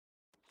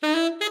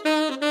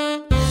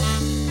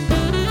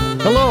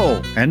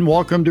And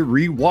welcome to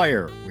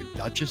Rewire with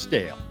Duchess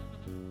Dale.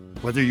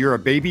 Whether you're a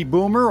baby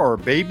boomer or a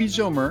baby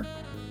zoomer,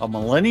 a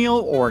millennial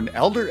or an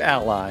elder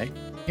ally,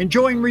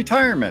 enjoying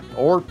retirement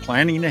or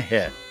planning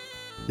ahead,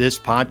 this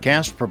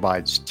podcast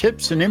provides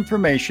tips and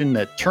information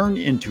that turn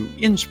into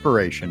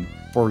inspiration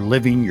for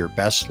living your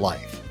best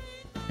life.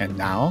 And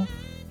now,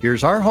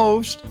 here's our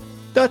host,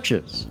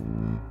 Duchess.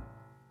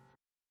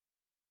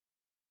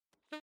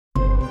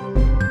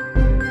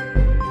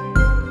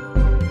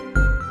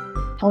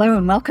 Hello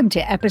and welcome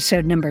to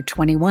episode number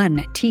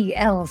 21,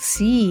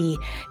 T.L.C.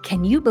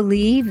 Can you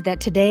believe that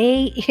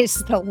today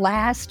is the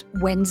last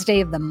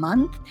Wednesday of the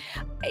month?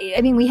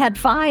 I mean, we had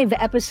 5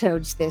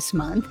 episodes this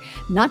month,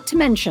 not to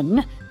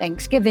mention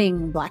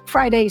Thanksgiving, Black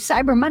Friday,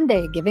 Cyber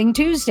Monday, Giving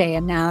Tuesday,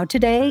 and now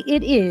today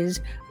it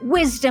is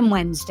Wisdom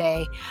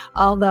Wednesday.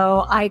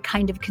 Although I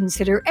kind of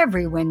consider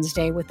every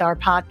Wednesday with our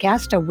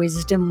podcast a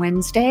Wisdom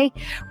Wednesday,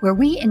 where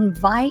we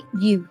invite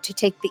you to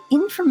take the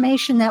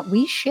information that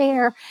we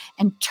share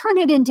and turn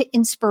it into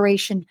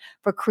inspiration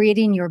for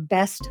creating your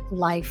best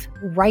life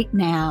right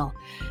now.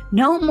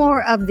 No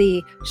more of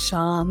the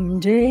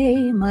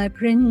someday my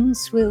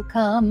prince will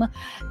come.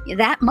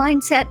 That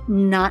mindset,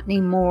 not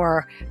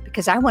anymore,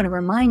 because I want to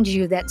remind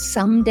you that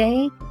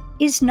someday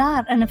is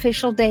not an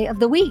official day of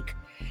the week.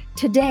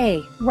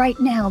 Today, right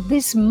now,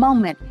 this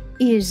moment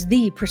is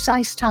the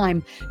precise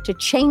time to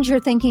change your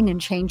thinking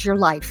and change your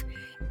life.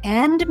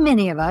 And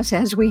many of us,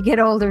 as we get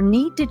older,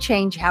 need to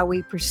change how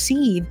we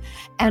perceive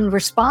and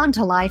respond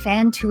to life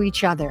and to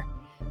each other.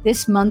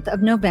 This month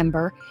of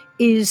November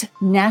is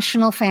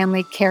National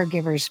Family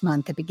Caregivers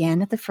Month. It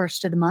began at the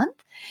first of the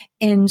month,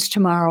 ends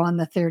tomorrow on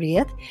the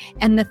 30th,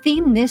 and the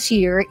theme this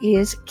year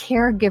is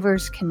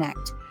Caregivers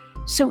Connect.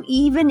 So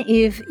even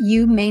if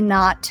you may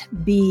not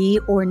be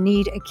or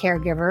need a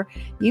caregiver,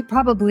 you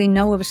probably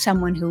know of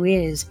someone who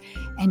is,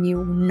 and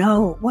you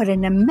know what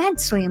an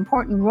immensely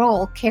important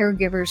role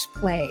caregivers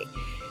play.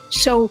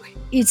 So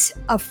it's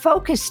a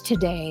focus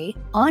today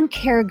on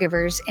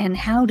caregivers and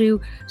how to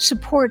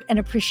support and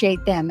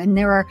appreciate them. And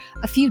there are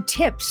a few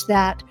tips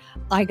that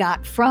I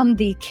got from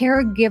the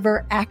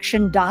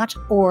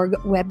caregiveraction.org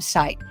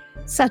website,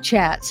 such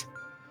as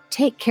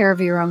take care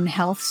of your own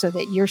health so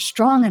that you're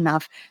strong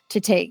enough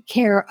to take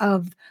care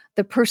of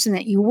the person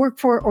that you work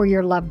for or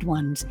your loved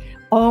ones.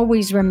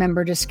 Always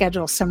remember to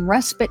schedule some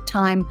respite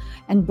time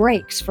and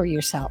breaks for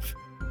yourself.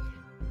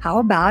 How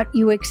about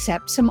you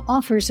accept some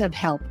offers of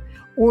help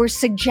or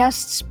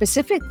suggest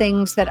specific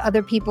things that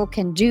other people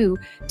can do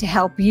to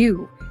help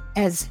you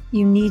as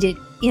you need it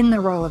in the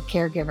role of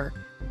caregiver.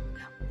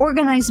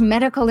 Organize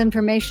medical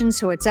information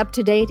so it's up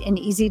to date and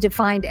easy to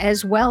find,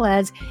 as well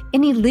as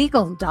any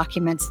legal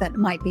documents that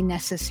might be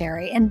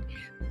necessary. And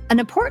an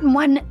important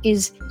one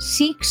is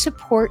seek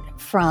support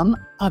from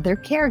other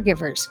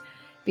caregivers,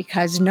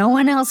 because no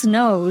one else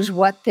knows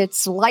what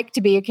it's like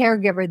to be a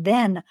caregiver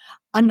than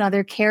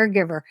another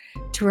caregiver,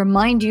 to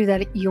remind you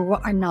that you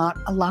are not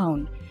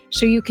alone.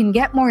 So you can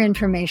get more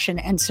information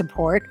and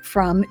support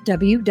from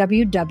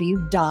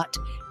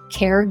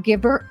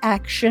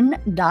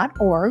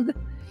www.caregiveraction.org.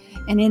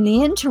 And in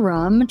the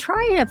interim,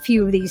 try a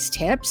few of these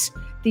tips.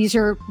 These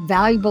are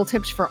valuable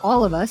tips for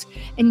all of us,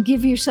 and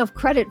give yourself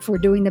credit for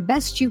doing the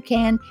best you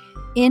can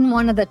in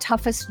one of the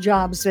toughest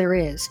jobs there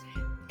is.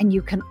 And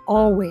you can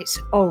always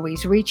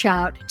reach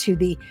out to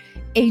the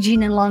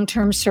Aging and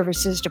Long-Term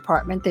Services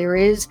Department. There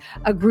is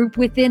a group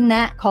within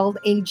that called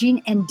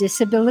Aging and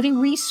Disability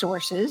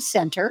Resources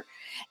Center,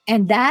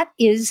 and that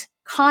is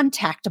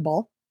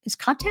contactable. Is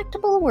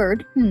contactable a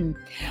word?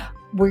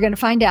 We're going to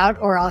find out,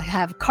 or I'll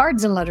have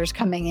cards and letters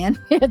coming in.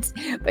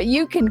 But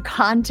you can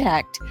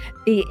contact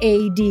the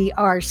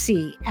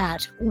ADRC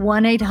at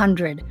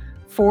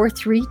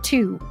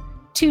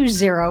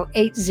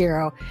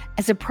 1-800-432-2080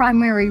 as a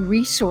primary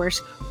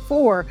resource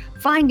for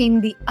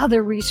finding the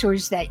other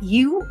resource that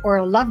you or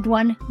a loved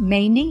one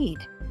may need.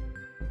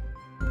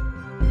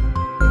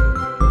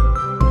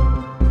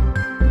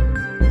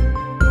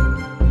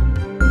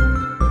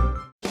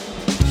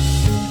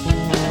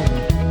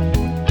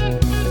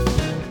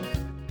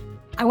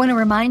 I want to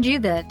remind you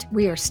that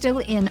we are still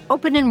in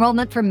open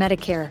enrollment for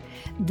Medicare.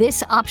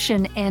 This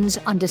option ends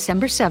on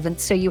December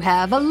 7th, so you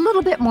have a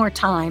little bit more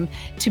time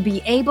to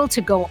be able to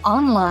go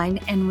online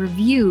and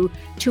review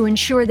to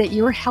ensure that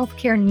your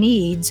healthcare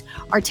needs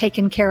are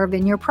taken care of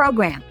in your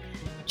program.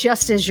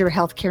 Just as your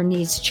healthcare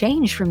needs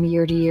change from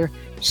year to year,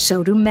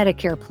 so do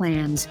Medicare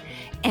plans.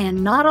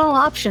 And not all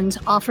options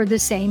offer the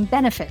same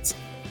benefits.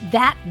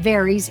 That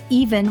varies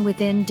even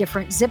within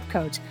different zip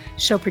codes.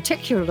 So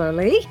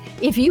particularly,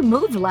 if you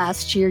moved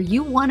last year,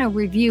 you want to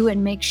review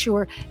and make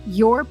sure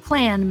your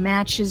plan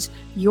matches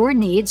your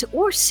needs,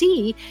 or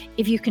see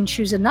if you can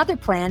choose another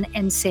plan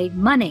and save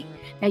money.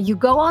 Now, you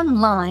go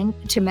online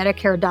to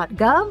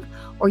Medicare.gov,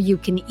 or you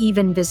can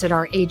even visit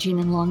our Aging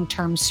and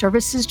Long-Term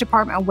Services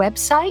Department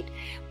website.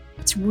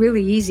 It's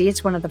really easy.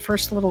 It's one of the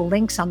first little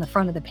links on the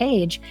front of the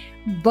page.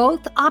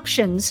 Both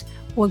options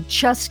will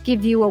just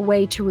give you a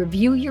way to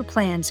review your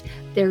plans.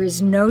 There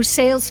is no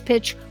sales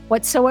pitch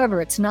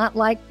whatsoever. It's not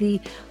like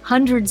the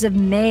hundreds of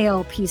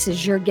mail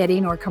pieces you're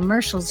getting or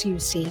commercials you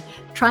see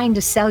trying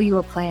to sell you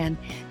a plan.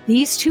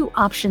 These two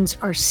options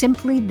are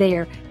simply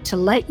there to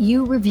let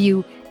you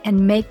review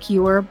and make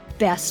your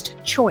best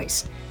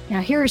choice.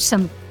 Now, here are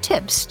some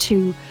tips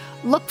to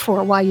look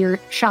for while you're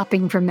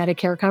shopping for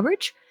Medicare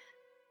coverage.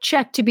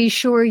 Check to be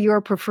sure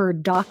your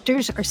preferred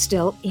doctors are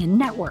still in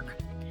network.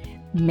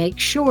 Make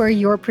sure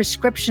your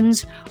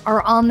prescriptions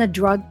are on the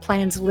drug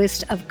plan's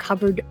list of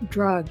covered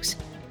drugs.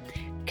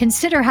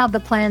 Consider how the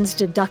plan's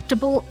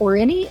deductible or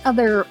any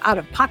other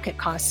out-of-pocket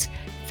costs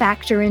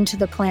factor into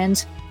the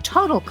plan's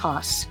total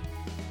costs.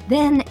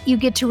 Then you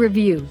get to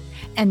review.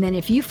 And then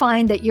if you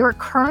find that your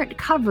current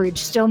coverage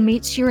still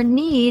meets your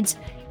needs,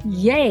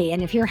 yay.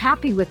 And if you're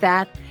happy with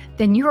that,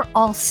 then you're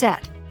all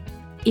set.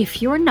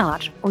 If you're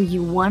not, or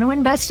you want to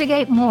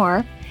investigate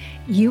more,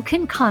 you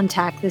can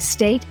contact the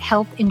State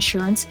Health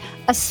Insurance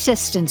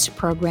Assistance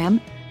Program,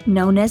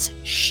 known as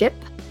SHIP.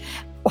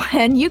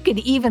 And you can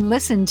even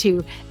listen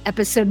to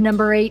episode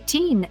number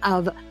 18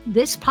 of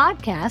this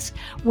podcast,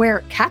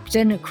 where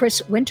Captain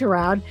Chris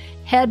Winterrod,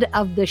 head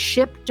of the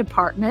SHIP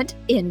department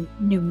in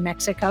New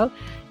Mexico,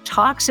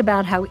 talks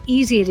about how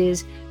easy it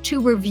is to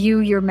review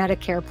your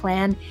Medicare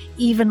plan,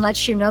 even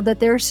lets you know that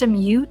there are some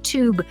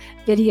YouTube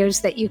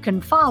videos that you can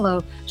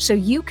follow, so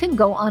you can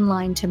go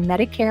online to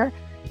Medicare.gov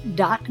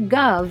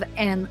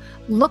and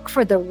look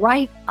for the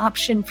right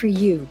option for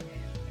you.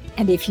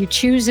 And if you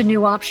choose a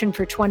new option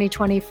for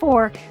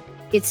 2024,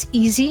 it's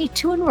easy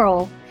to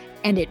enroll,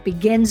 and it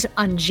begins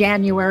on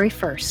January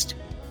 1st.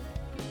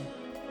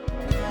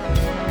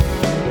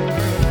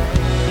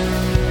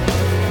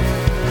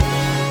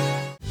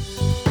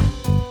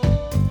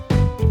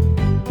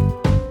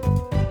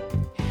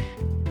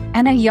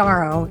 Anna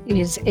Yarrow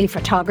is a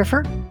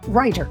photographer,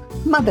 writer,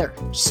 mother,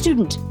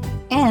 student,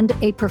 and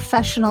a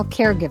professional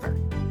caregiver.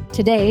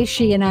 Today,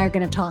 she and I are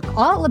going to talk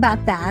all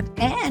about that,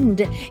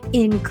 and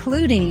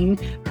including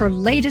her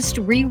latest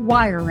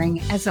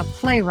rewiring as a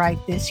playwright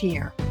this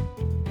year.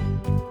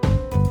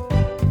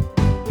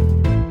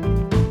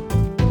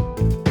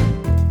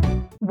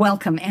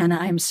 Welcome, Anna.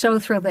 I'm so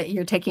thrilled that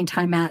you're taking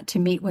time out to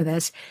meet with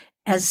us.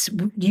 As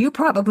you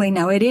probably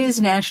know, it is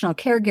National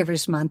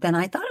Caregivers Month, and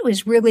I thought it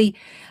was really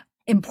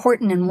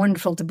important and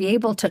wonderful to be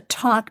able to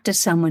talk to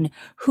someone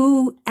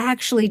who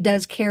actually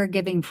does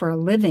caregiving for a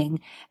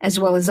living, as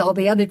well as all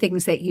the other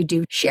things that you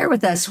do. Share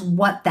with us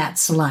what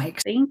that's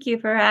like. Thank you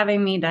for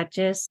having me,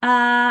 Duchess.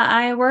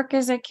 I work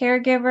as a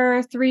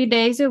caregiver 3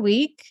 days a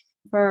week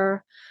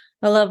for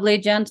a lovely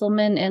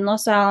gentleman in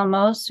Los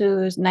Alamos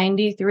who's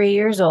 93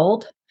 years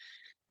old.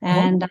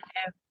 And I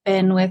have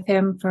been with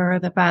him for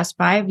the past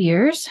 5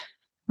 years.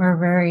 We're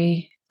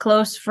very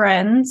close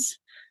friends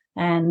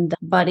and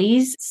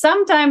buddies.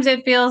 Sometimes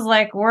it feels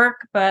like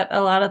work, but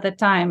a lot of the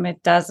time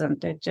it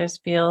doesn't. It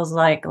just feels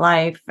like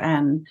life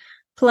and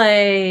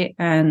play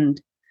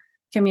and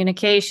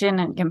communication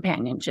and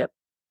companionship.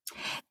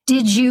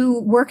 Did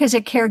you work as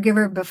a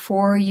caregiver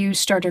before you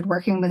started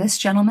working with this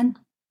gentleman?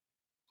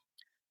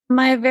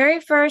 My very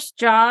first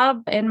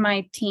job in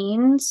my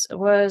teens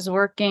was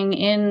working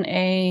in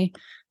a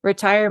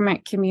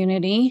retirement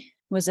community.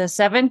 It was a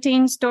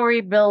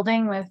 17-story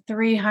building with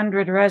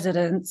 300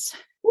 residents.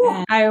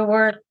 And I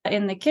worked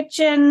in the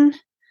kitchen,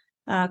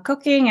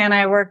 cooking, and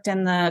I worked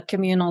in the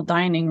communal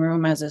dining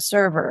room as a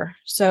server.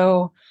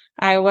 So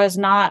I was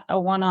not a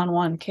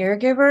one-on-one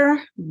caregiver,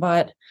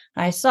 but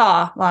I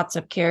saw lots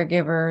of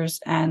caregivers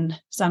and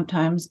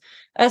sometimes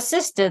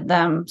assisted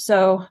them.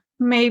 So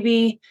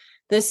maybe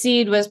the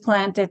seed was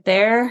planted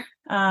there.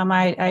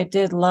 I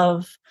did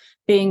love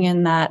being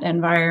in that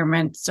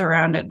environment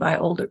surrounded by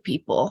older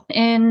people.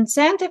 In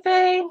Santa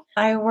Fe,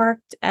 I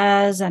worked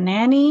as a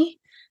nanny.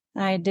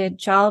 I did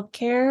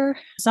childcare,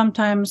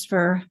 sometimes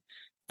for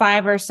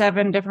 5 or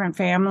 7 different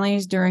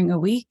families during a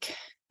week.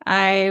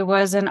 I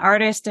was an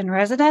artist in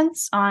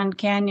residence on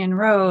Canyon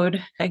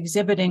Road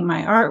exhibiting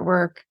my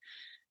artwork,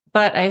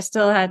 but I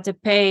still had to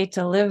pay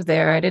to live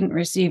there. I didn't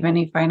receive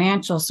any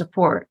financial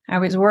support. I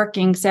was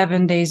working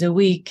 7 days a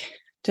week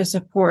to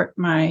support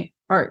my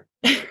art.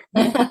 So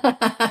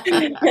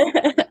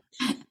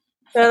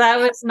that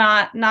was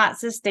not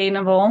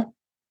sustainable.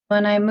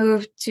 When I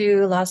moved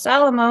to Los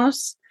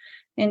Alamos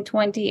in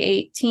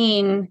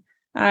 2018,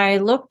 I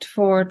looked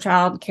for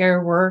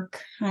childcare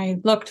work. I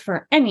looked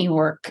for any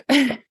work.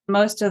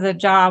 Most of the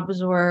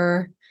jobs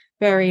were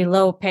very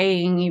low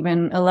paying,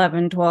 even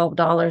 $11,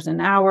 $12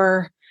 an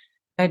hour.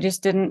 I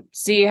just didn't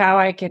see how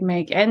I could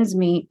make ends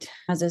meet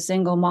as a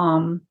single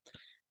mom.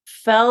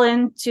 Fell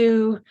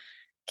into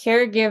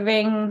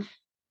caregiving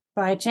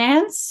by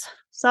chance,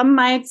 some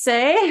might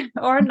say,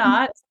 or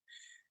not.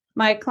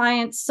 My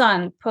client's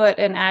son put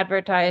an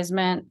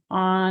advertisement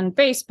on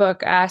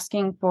Facebook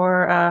asking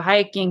for a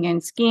hiking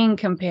and skiing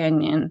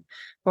companion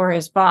for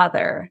his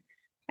father.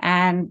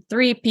 And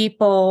 3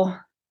 people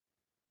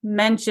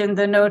mentioned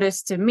the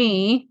notice to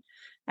me.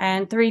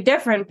 And 3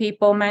 different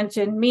people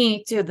mentioned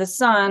me to the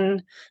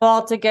Sun.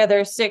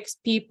 Altogether, 6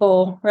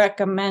 people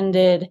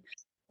recommended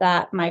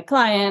that my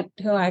client,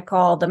 who I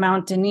call the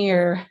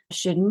Mountaineer,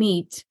 should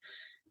meet.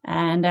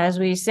 And as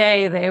we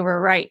say, they were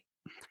right.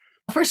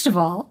 First of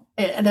all,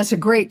 that's a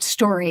great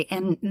story.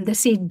 And the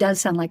seed does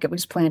sound like it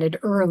was planted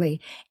early.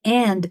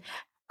 And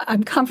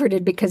I'm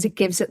comforted because it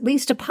gives at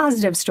least a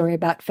positive story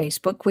about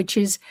Facebook, which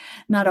is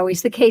not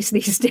always the case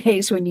these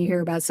days when you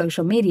hear about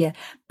social media,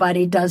 but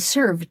it does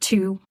serve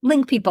to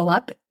link people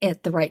up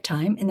at the right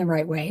time in the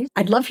right way.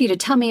 I'd love for you to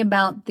tell me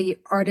about the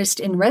artist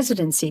in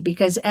residency,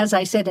 because as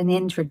I said in the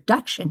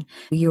introduction,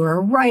 you're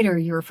a writer,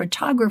 you're a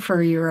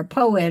photographer, you're a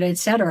poet,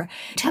 etc.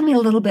 Tell me a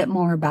little bit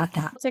more about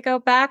that. To go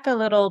back a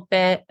little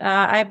bit,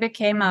 I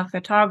became a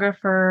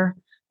photographer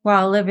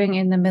while living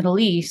in the Middle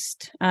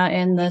East,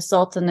 in the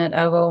Sultanate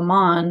of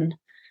Oman,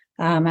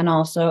 and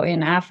also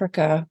in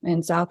Africa,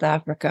 in South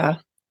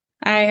Africa.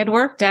 I had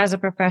worked as a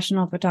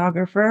professional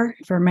photographer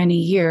for many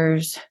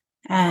years.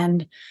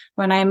 And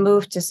when I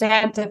moved to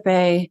Santa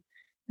Fe,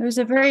 it was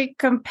a very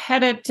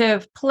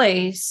competitive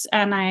place,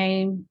 and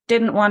I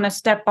didn't want to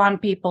step on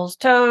people's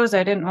toes.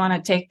 I didn't want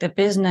to take the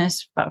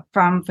business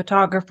from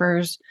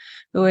photographers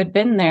who had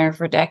been there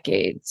for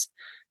decades.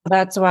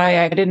 That's why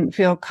I didn't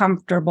feel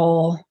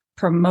comfortable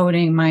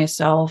promoting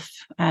myself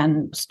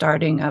and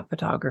starting a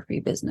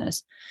photography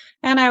business.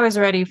 And I was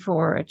ready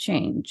for a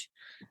change.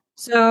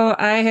 So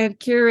I had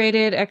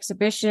curated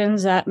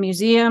exhibitions at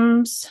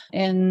museums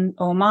in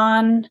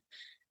Oman,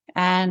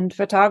 and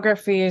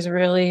photography is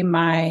really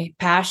my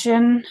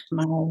passion,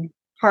 my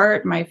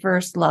heart, my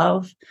first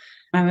love.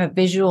 I'm a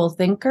visual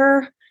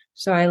thinker,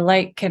 so I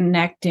like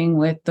connecting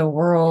with the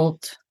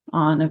world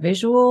on a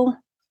visual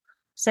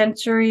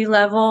sensory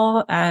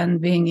level and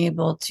being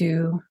able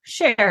to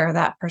share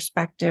that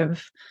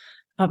perspective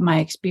of my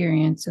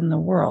experience in the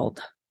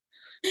world.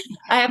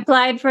 I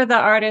applied for the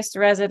artist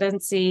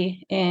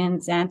residency in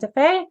Santa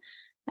Fe,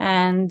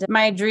 and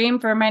my dream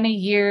for many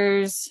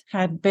years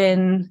had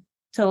been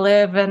to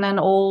live in an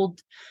old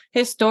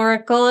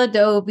historical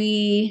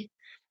adobe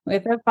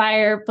with a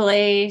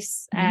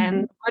fireplace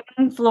and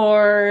wooden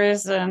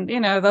floors and,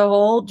 the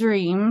whole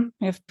dream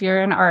if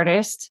you're an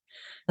artist.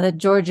 The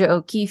Georgia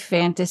O'Keeffe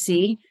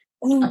fantasy.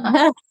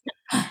 For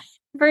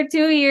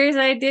 2 years,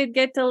 I did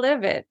get to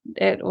live it.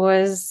 It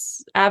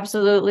was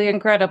absolutely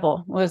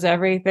incredible. It was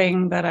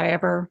everything that I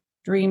ever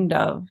dreamed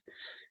of.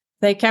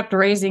 They kept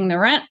raising the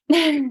rent,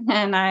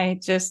 and I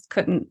just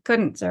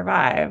couldn't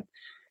survive.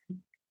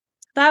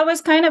 That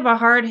was kind of a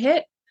hard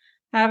hit,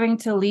 having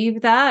to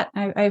leave that.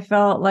 I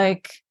felt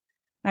like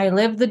I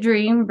lived the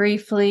dream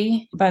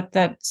briefly, but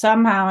that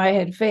somehow I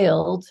had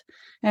failed,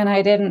 and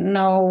I didn't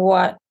know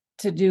what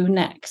to do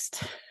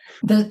next.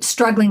 The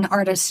struggling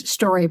artist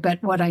story,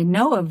 but what I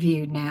know of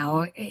you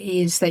now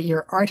is that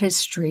your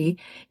artistry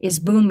is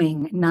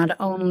booming, not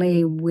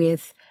only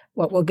with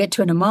what we'll get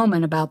to in a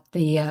moment about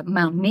the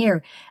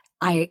Mountaineer.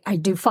 I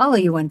do follow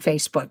you on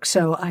Facebook,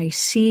 so I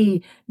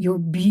see your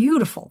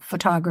beautiful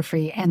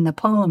photography and the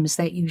poems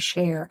that you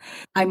share.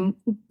 I'm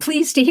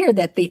pleased to hear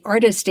that the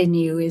artist in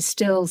you is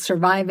still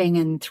surviving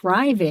and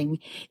thriving,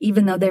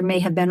 even though there may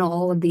have been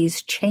all of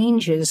these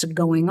changes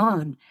going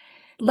on.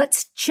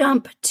 Let's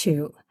jump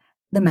to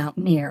the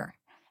Mountaineer.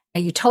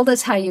 Now, you told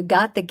us how you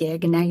got the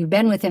gig, and now you've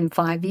been with him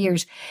 5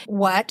 years.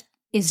 What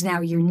is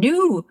now your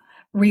new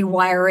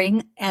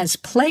rewiring as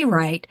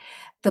playwright,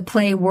 the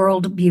play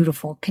World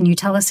Beautiful? Can you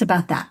tell us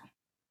about that?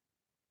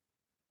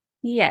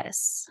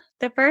 Yes.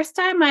 The first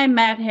time I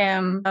met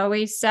him,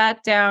 we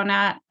sat down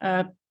at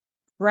a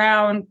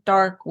round,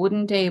 dark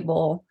wooden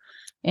table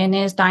in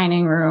his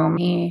dining room.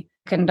 He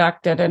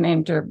conducted an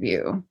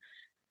interview.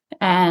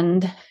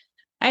 And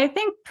I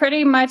think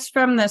pretty much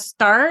from the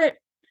start,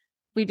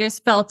 we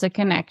just felt a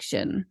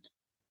connection.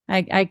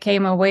 I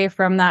came away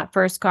from that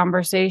first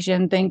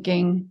conversation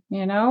thinking,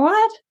 you know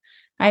what?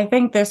 I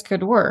think this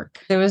could work.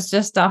 It was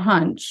just a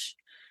hunch.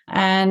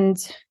 And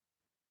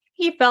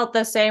he felt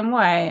the same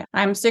way.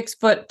 I'm 6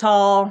 foot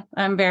tall.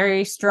 I'm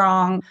very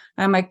strong.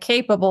 I'm a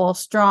capable,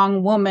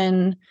 strong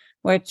woman,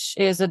 which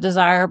is a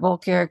desirable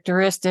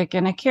characteristic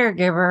in a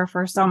caregiver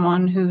for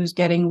someone who's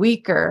getting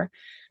weaker.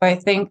 I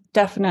think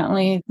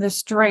definitely the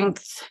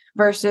strength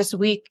versus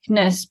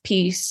weakness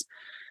piece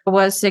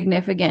was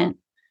significant.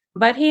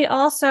 But he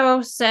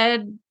also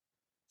said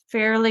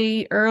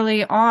fairly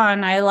early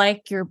on, I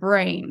like your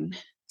brain.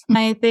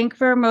 I think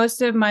for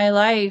most of my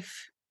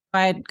life,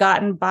 I'd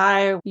gotten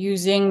by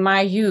using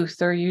my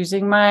youth or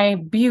using my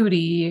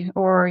beauty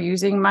or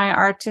using my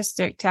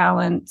artistic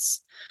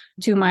talents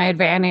to my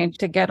advantage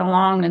to get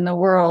along in the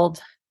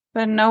world.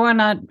 But no one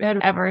had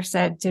ever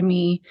said to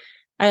me,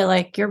 I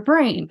like your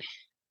brain.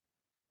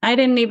 I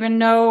didn't even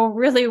know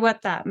really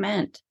what that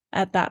meant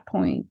at that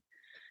point.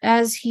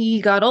 As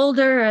he got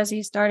older, as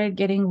he started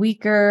getting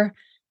weaker,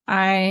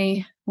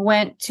 I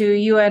went to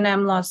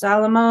UNM Los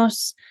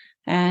Alamos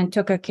and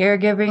took a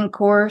caregiving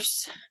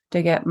course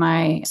to get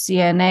my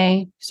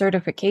CNA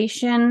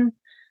certification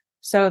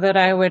so that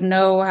I would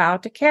know how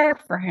to care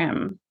for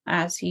him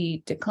as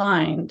he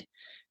declined.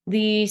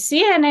 The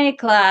CNA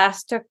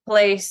class took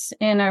place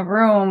in a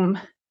room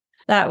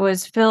that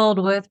was filled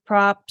with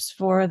props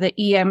for the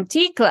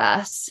EMT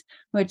class,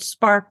 which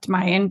sparked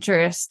my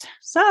interest.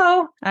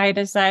 So I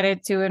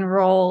decided to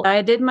enroll.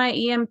 I did my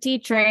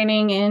EMT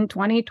training in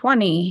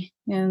 2020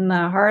 in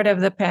the heart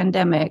of the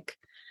pandemic,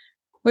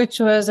 which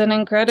was an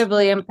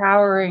incredibly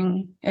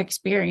empowering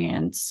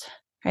experience.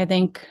 I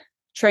think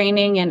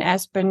training in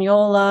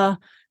Española,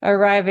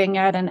 arriving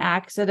at an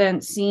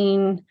accident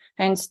scene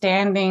and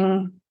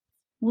standing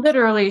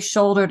literally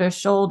shoulder to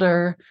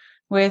shoulder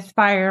with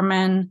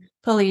firemen,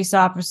 police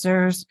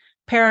officers,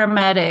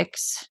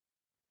 paramedics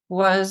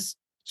was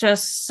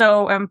just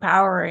so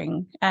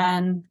empowering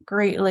and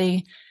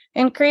greatly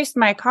increased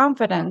my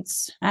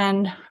confidence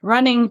and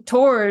running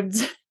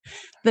towards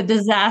the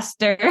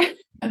disaster.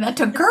 And that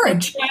took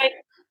courage.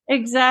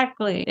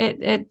 Exactly.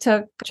 It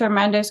took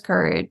tremendous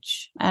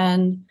courage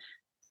and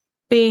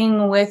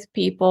being with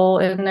people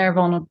in their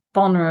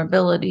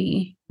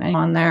vulnerability and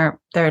on their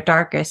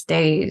darkest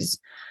days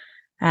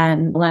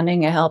and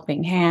lending a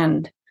helping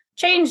hand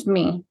changed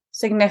me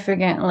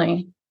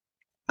significantly.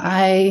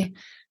 I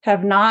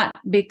have not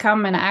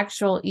become an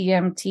actual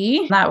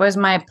EMT. That was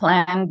my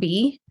plan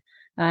B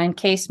in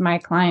case my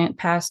client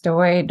passed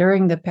away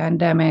during the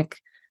pandemic,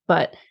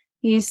 but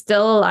he's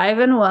still alive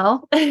and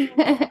well.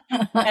 And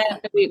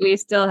we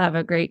still have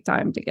a great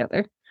time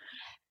together.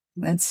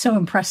 That's so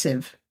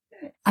impressive.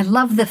 I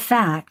love the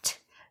fact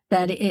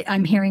that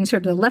I'm hearing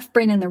sort of the left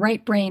brain and the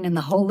right brain and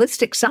the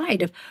holistic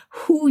side of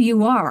who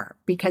you are,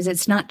 because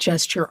it's not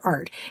just your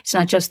art. It's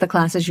not just the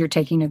classes you're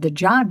taking or the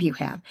job you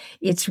have.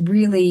 It's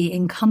really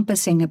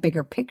encompassing a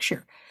bigger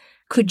picture.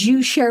 Could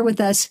you share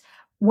with us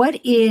what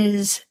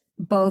is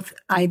both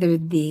either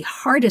the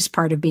hardest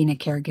part of being a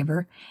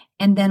caregiver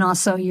and then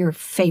also your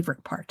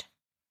favorite part?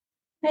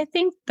 I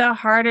think the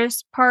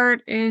hardest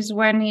part is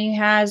when he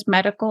has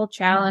medical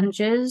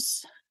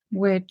challenges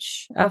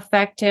which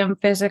affect him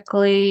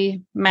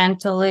physically,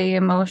 mentally,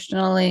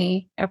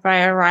 emotionally. If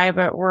I arrive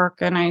at work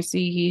and I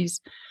see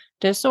he's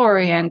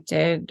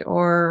disoriented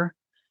or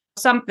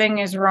something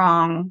is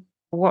wrong,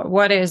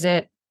 what is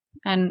it?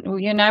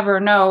 And you never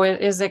know,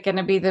 is it going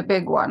to be the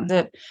big one?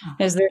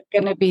 Is there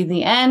going to be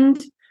the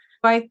end?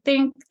 I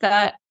think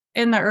that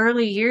in the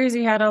early years,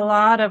 he had a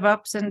lot of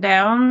ups and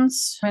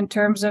downs in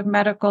terms of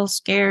medical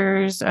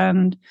scares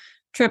and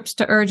trips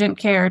to urgent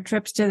care,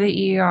 trips to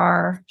the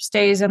ER,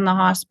 stays in the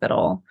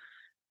hospital.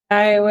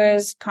 I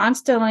was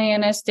constantly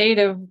in a state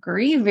of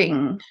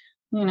grieving,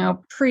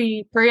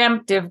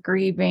 preemptive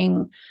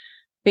grieving,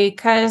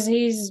 because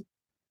he's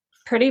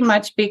pretty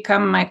much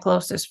become my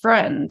closest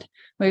friend.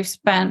 We've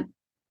spent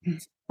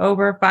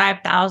over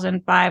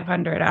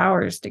 5,500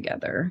 hours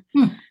together.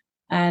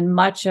 And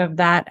much of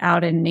that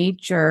out in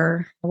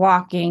nature,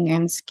 walking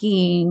and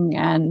skiing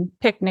and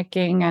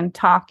picnicking and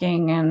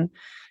talking and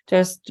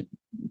just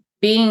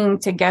being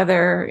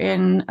together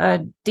in a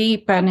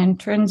deep and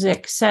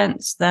intrinsic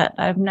sense that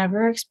I've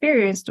never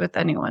experienced with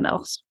anyone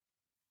else.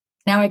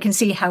 Now I can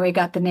see how he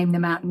got the name the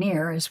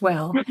Mountaineer as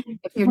well.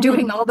 If you're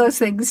doing all those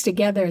things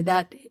together,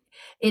 that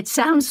it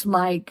sounds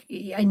like,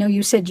 I know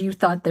you said you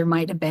thought there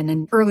might have been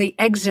an early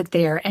exit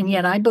there, and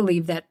yet I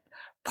believe that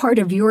part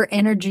of your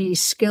energy,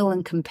 skill,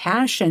 and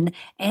compassion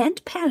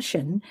and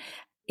passion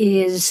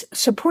is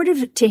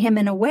supportive to him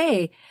in a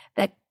way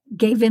that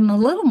gave him a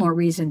little more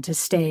reason to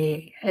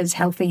stay as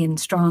healthy and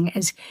strong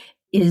as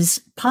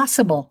is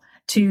possible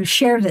to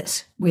share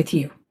this with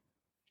you.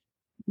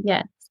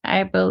 Yes,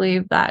 I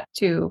believe that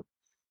too.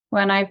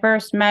 When I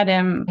first met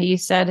him, he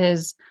said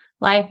his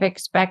life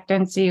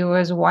expectancy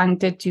was 1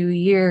 to 2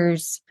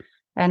 years.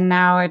 And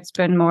now it's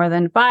been more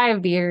than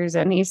 5 years,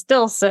 and he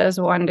still says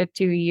 1 to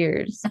 2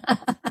 years.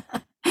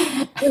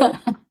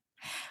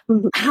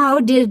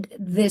 How did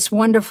this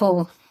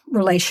wonderful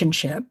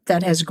relationship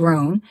that has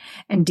grown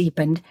and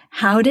deepened,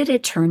 how did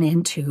it turn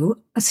into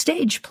a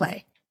stage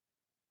play?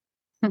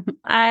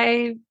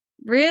 I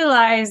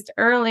realized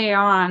early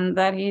on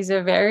that he's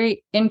a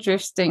very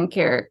interesting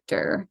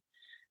character.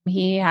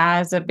 He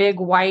has a big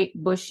white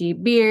bushy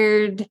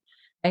beard.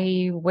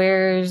 He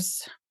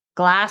wears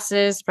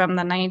glasses from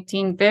the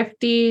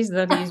 1950s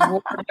that he's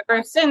worn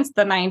ever since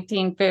the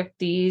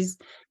 1950s.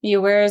 He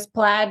wears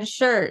plaid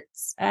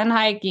shirts and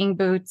hiking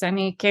boots, and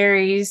he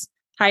carries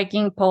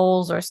hiking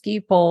poles or ski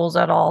poles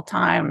at all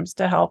times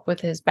to help with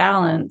his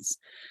balance.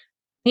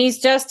 He's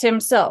just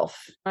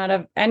himself. Out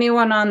of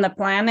anyone on the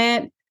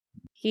planet,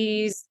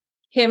 he's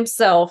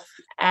himself.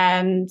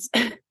 And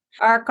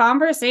our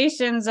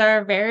conversations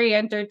are very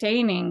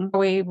entertaining.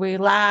 We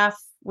laugh,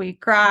 we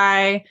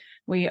cry,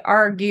 we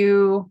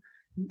argue.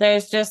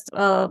 There's just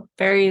a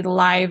very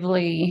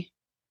lively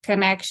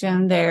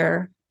connection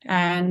there.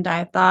 And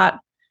I thought,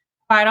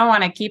 I don't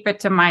want to keep it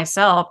to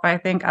myself. I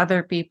think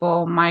other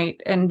people might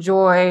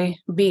enjoy,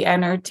 be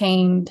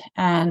entertained,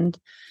 and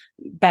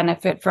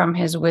benefit from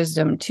his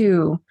wisdom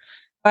too.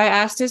 I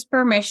asked his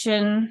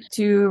permission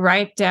to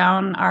write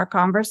down our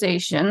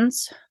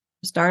conversations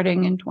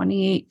starting in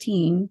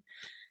 2018.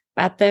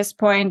 At this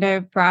point,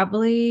 I've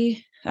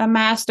probably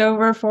amassed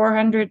over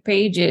 400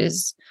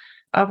 pages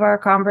of our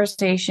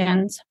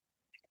conversations.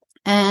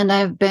 And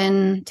I've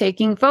been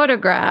taking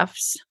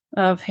photographs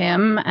of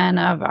him and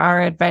of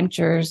our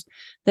adventures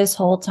this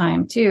whole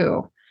time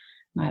too.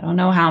 I don't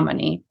know how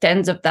many,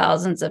 tens of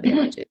thousands of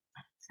images.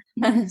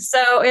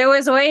 So it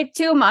was way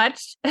too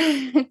much,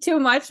 too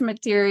much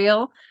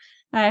material.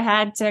 I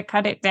had to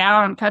cut it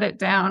down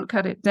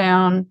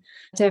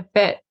to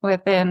fit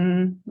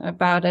within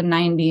about a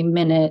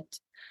 90-minute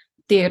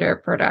theater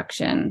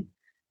production.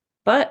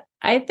 But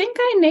I think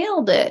I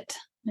nailed it.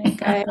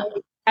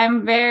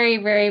 I'm very,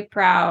 very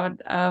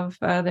proud of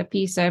the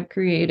piece I've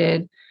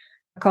created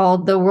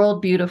called The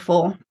World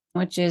Beautiful,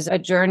 which is a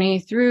journey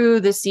through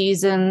the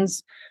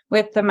seasons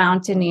with the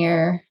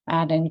mountaineer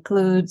and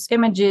includes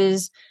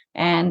images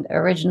and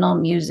original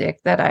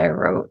music that I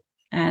wrote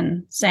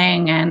and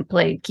sang and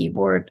played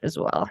keyboard as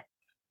well.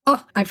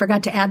 Oh, I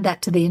forgot to add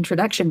that to the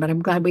introduction, but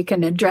I'm glad we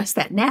can address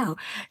that now.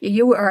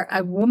 You are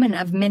a woman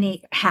of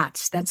many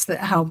hats. That's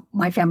how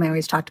my family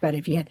always talked about it.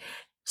 If you had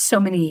so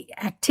many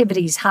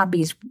activities,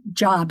 hobbies,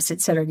 jobs,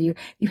 etc., you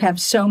have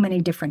so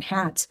many different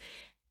hats.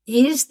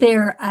 Is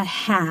there a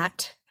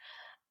hat,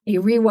 a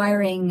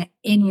rewiring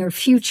in your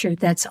future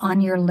that's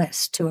on your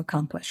list to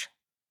accomplish?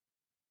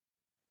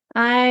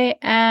 I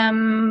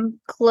am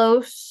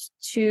close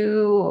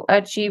to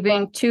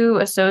achieving 2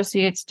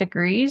 associate's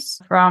degrees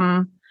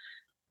from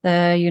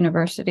the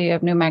University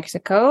of New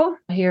Mexico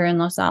here in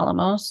Los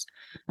Alamos.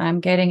 I'm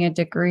getting a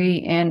degree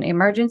in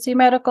emergency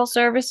medical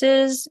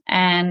services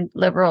and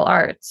liberal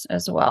arts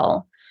as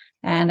well.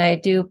 And I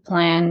do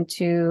plan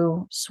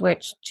to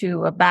switch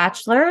to a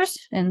bachelor's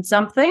in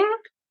something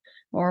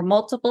or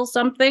multiple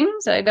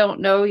somethings. I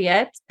don't know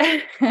yet.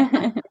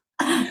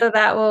 So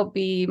that will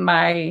be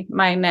my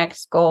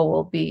next goal,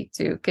 will be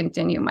to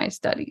continue my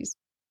studies.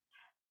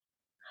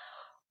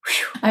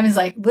 I was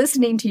like,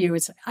 listening to you,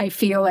 I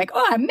feel like,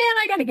 oh man,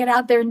 I got to get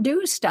out there and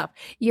do stuff.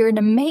 You're an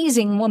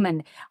amazing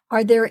woman.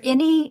 Are there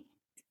any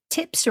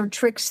tips or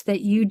tricks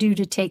that you do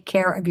to take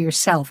care of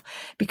yourself?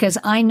 Because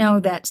I know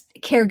that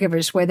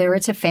caregivers, whether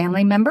it's a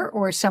family member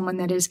or someone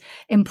that is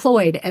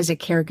employed as a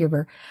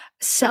caregiver,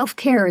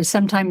 self-care is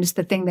sometimes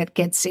the thing that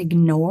gets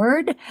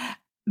ignored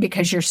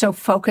because you're so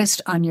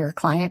focused on your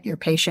client, your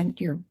patient,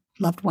 your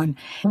loved one.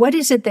 What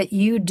is it that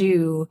you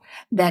do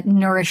that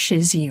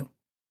nourishes you?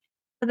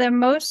 The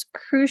most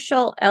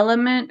crucial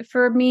element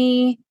for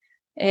me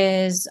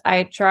is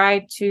I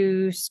try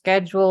to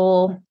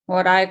schedule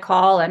what I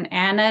call an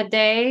Anna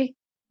day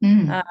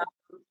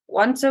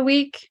once a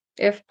week,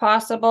 if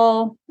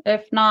possible.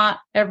 If not,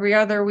 every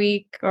other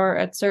week, or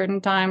at certain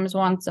times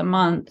once a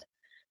month.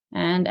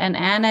 And an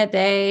Anna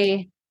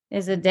day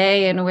is a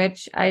day in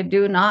which I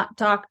do not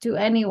talk to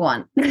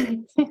anyone.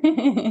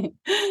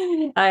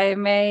 I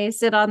may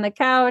sit on the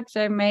couch,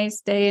 I may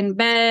stay in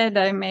bed,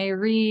 I may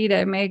read,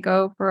 I may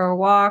go for a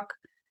walk.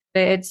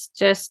 It's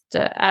just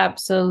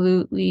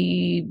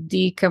absolutely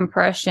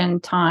decompression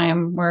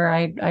time where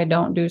I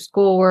don't do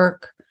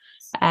schoolwork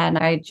and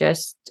I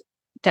just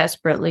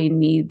desperately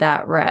need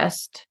that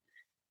rest.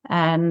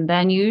 And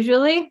then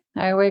usually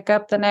I wake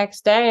up the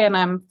next day and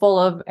I'm full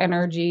of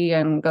energy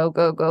and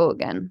go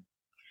again.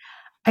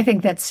 I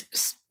think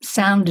that's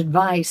sound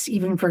advice,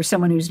 even for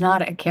someone who's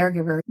not a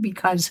caregiver,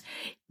 because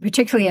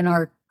particularly in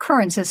our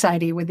current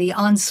society with the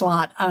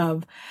onslaught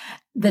of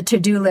the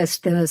to-do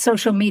list, the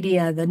social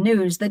media, the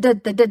news,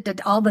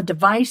 all the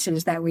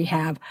devices that we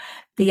have,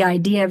 the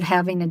idea of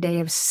having a day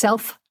of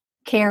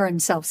self-care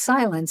and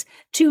self-silence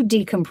to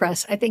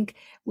decompress, I think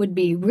would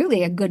be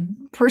really a good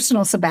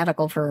personal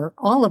sabbatical for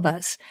all of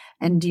us.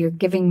 And you're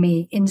giving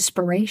me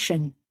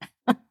inspiration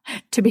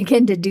to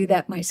begin to do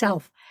that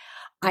myself.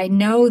 I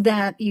know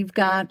that you've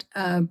got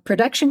a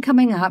production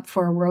coming up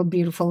for World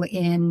Beautiful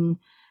in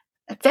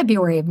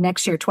February of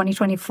next year,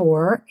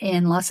 2024,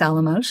 in Los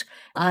Alamos.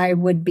 I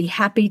would be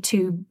happy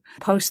to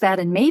post that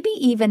and maybe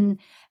even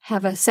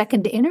have a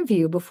second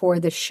interview before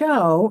the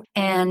show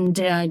and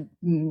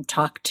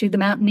talk to the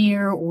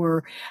mountaineer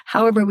or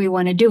however we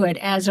want to do it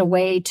as a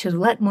way to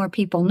let more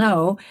people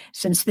know,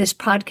 since this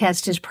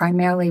podcast is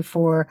primarily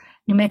for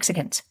New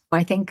Mexicans.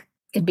 I think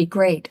it'd be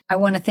great. I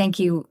want to thank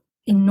you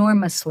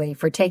enormously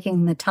for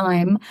taking the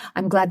time.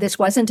 I'm glad this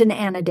wasn't an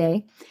Anna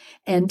Day,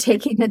 and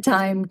taking the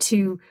time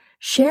to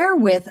share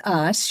with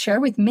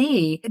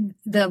me,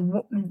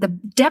 the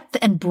depth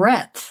and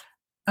breadth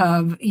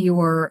of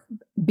your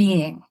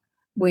being,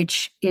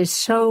 which is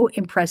so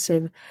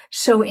impressive,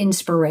 so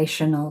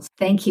inspirational.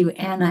 Thank you,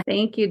 Anna.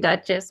 Thank you,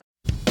 Duchess.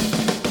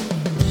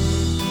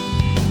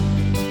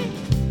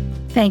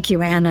 Thank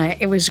you, Anna.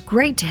 It was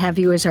great to have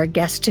you as our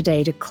guest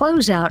today to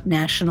close out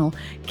National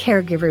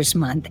Caregivers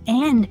Month,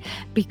 and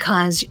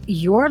because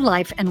your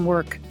life and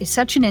work is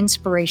such an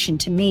inspiration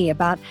to me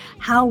about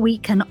how we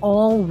can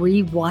all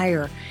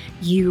rewire.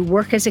 You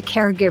work as a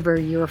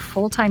caregiver, you're a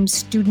full-time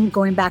student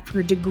going back for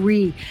a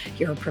degree,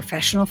 you're a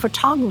professional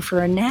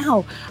photographer, and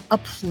now a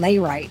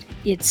playwright.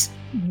 It's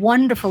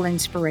wonderful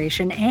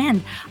inspiration,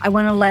 and I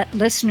want to let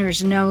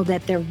listeners know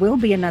that there will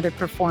be another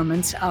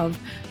performance of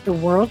The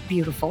World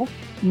Beautiful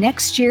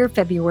next year,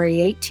 February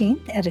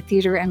 18th, at a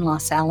theater in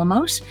Los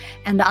Alamos.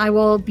 And I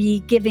will be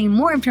giving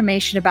more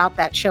information about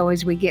that show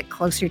as we get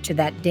closer to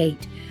that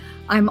date.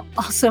 I'm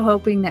also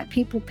hoping that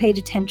people paid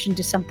attention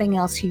to something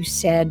else you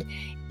said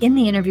in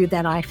the interview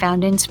that I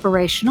found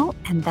inspirational,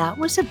 and that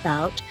was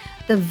about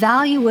the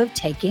value of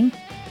taking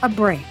a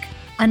break,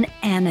 an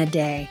Anna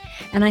Day.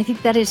 And I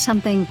think that is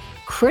something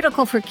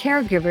critical for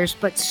caregivers,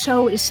 but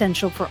so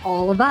essential for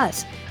all of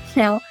us.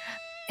 Now,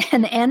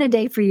 an Anna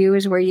Day for you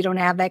is where you don't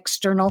have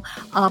external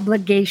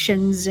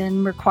obligations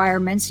and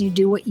requirements. You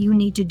do what you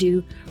need to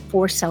do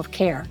for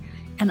self-care.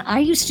 And I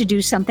used to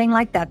do something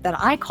like that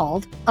I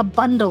called a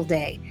bundle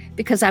day,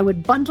 because I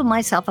would bundle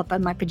myself up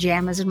in my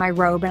pajamas and my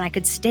robe, and I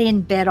could stay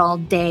in bed all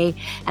day,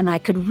 and I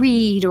could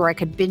read, or I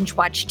could binge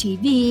watch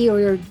TV,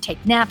 or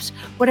take naps,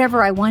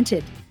 whatever I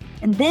wanted.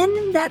 And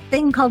then that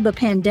thing called the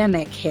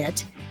pandemic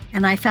hit,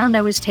 and I found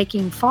I was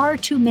taking far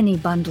too many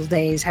bundle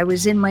days. I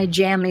was in my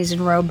jammies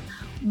and robe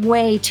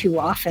way too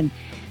often.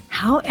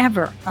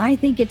 However, I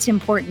think it's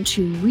important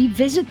to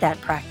revisit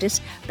that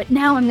practice, but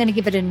now I'm going to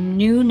give it a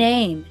new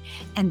name.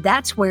 And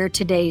that's where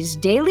today's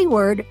daily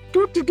word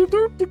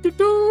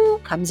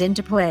comes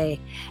into play.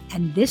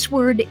 And this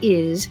word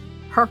is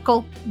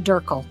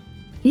Herkel-Durkel.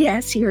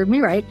 Yes, you heard me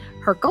right,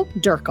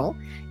 Herkel-Durkel.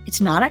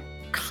 It's not a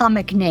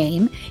comic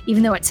name,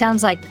 even though it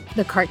sounds like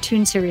the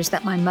cartoon series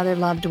that my mother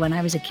loved when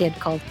I was a kid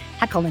called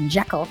Heckle and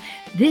Jekyll.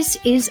 This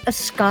is a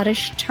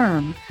Scottish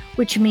term,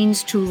 which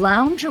means to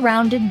lounge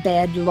around in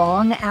bed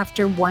long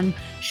after one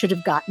should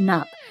have gotten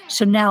up.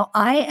 So now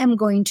I am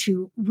going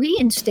to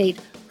reinstate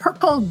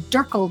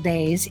Herkel-Durkel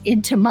days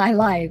into my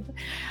life.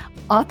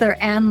 Author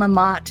Anne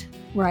Lamott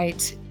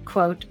writes,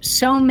 quote,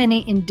 "So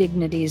many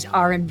indignities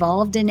are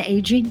involved in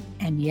aging,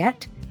 and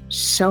yet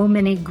so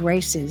many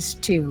graces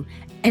too."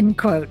 End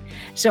quote.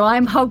 So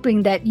I'm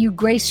hoping that you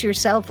grace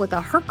yourself with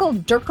a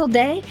Herkel-Durkel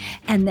day,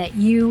 and that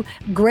you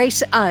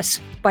grace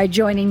us by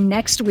joining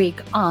next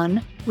week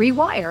on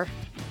Rewire.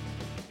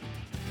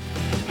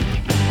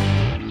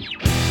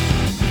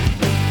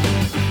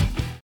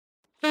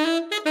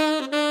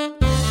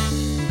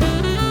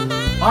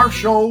 Our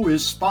show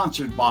is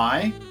sponsored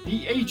by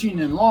the Aging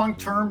and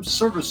Long-Term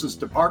Services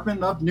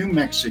Department of New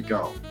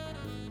Mexico.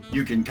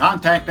 You can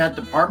contact that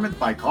department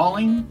by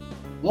calling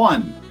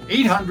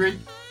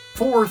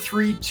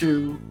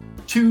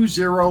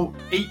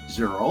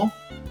 1-800-432-2080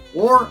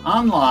 or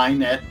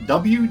online at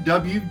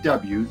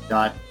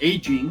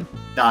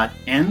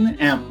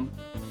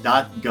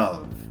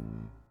www.aging.nm.gov.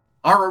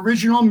 Our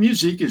original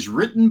music is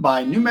written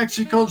by New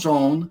Mexico's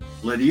own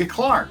Lydia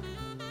Clark.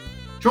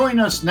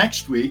 Join us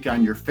next week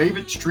on your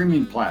favorite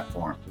streaming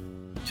platform.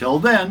 Till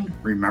then,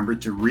 remember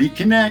to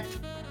reconnect,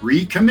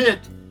 recommit,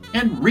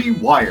 and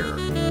rewire.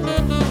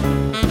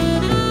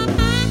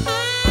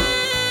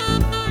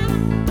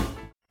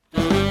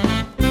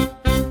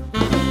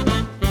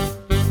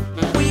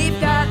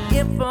 We've got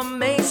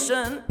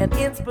information and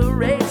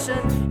inspiration.